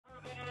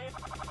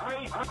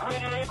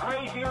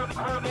crazier,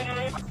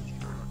 permanent.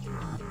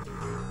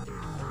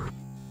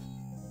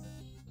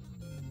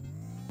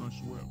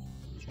 Nice web,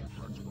 Mr.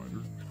 Track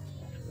Spider.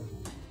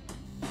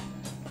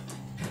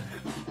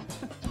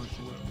 Nice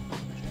web,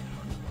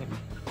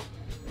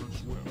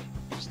 Nice web.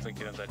 Just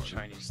thinking of that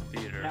Chinese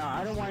theater. Now,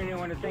 I don't want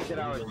anyone to think that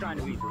I was trying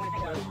to be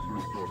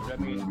I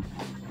mean,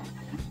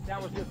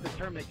 that was just the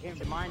term that came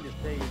to mind to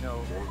say, you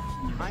know,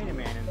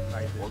 Chinaman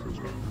inside this.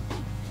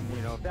 And,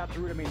 you know, if that's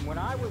rude, I mean, when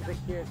I was a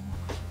kid,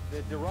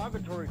 the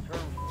derogatory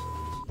term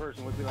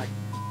person would be like,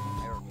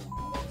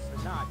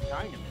 but not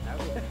Chinaman.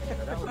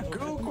 That was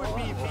Gook would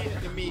be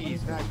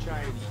Vietnamese, not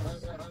Chinese.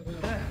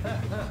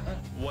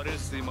 What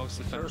is the most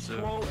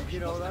offensive? You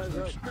know,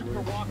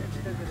 Christopher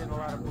Walken says it in a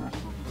lot of movies.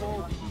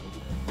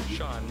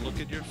 Sean, look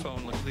at your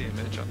phone, look at the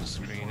image on the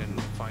screen,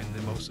 and find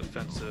the most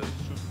offensive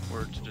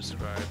word to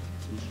describe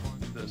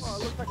this. Oh,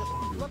 it looks like a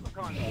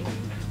leprechaun.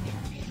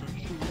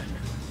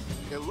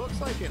 It looks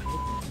like an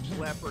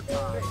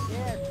leprechaun.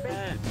 Yeah,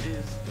 That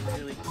is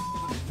really.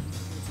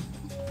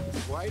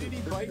 Why did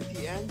he bite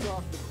the ends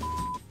off the...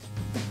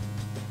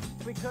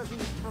 because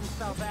he's from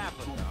South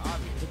Africa,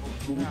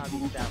 obviously. Now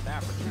he's South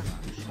African.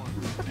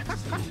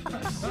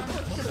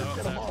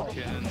 South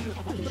African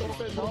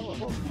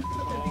caller.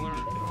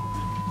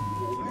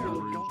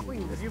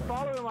 If you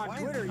follow him on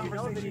Twitter, you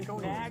know that he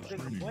nags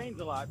and complains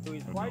a lot, so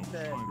he's quite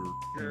the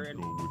and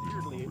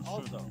weirdly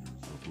also.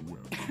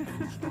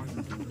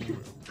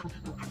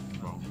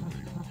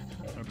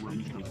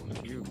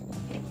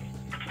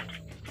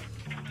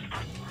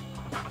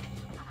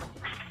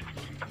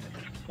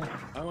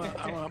 I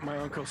want my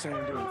Uncle Sam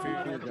doing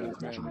finger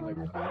guns, man. Like,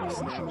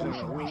 snaps in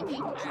a wink.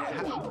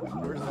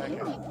 Where's that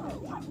guy?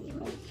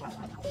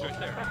 Right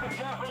there. This is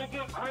definitely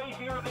get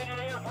crazier than it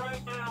is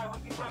right now. We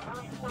can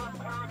definitely start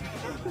targeting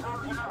this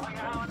version of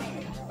reality.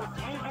 It's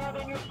easier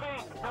than you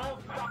think. Don't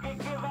fucking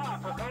give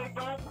up, okay?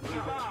 Don't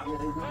give up.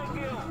 Thank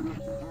you.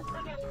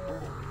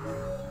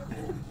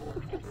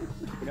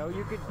 You know,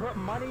 you could put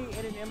money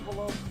in an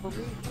envelope for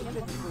me, send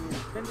it to you,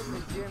 send it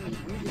to Jim,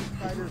 we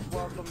insiders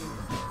welcome,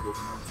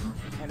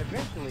 and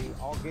eventually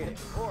I'll get it.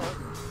 Or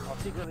I'll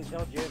secretly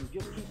tell Jim,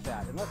 just keep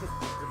that. Unless it's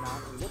a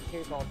amount, in which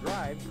case I'll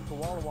drive to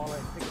Walla Walla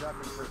and pick it up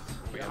in person.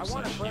 I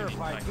want to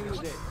clarify too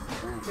that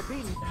to be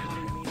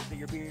really means that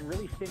you're being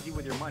really stingy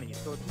with your money.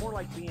 So it's more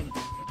like being,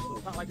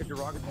 it's not like a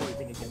derogatory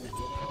thing against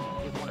you.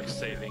 It's Like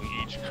saving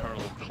each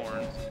kernel of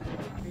corn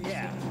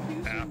yeah.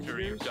 after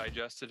you've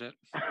digested it.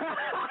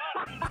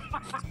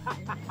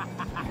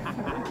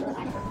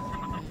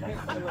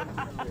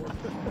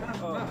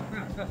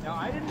 Now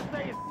I didn't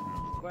say it,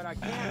 but I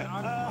can't.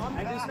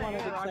 I just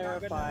wanted to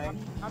clarify.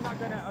 I'm not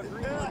going to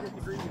agree or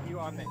disagree with you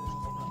on this.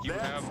 You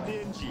have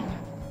stingy.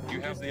 You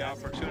have the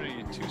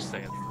opportunity to say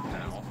it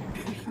now.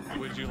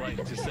 Would you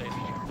like to say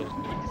those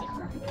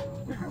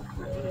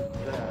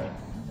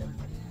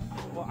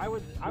Well, I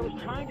was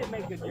trying to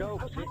make a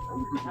joke that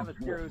have a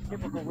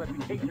stereotypical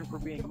reputation for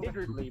being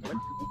niggardly, but I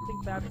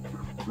think that's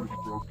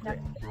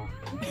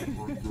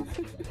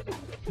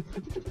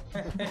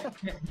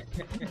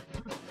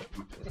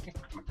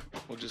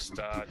We'll just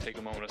take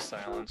a moment of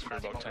silence for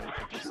about 10 to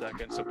 50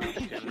 seconds so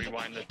people can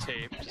rewind the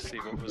tape to see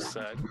what was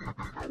said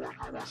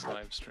in this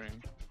live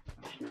stream.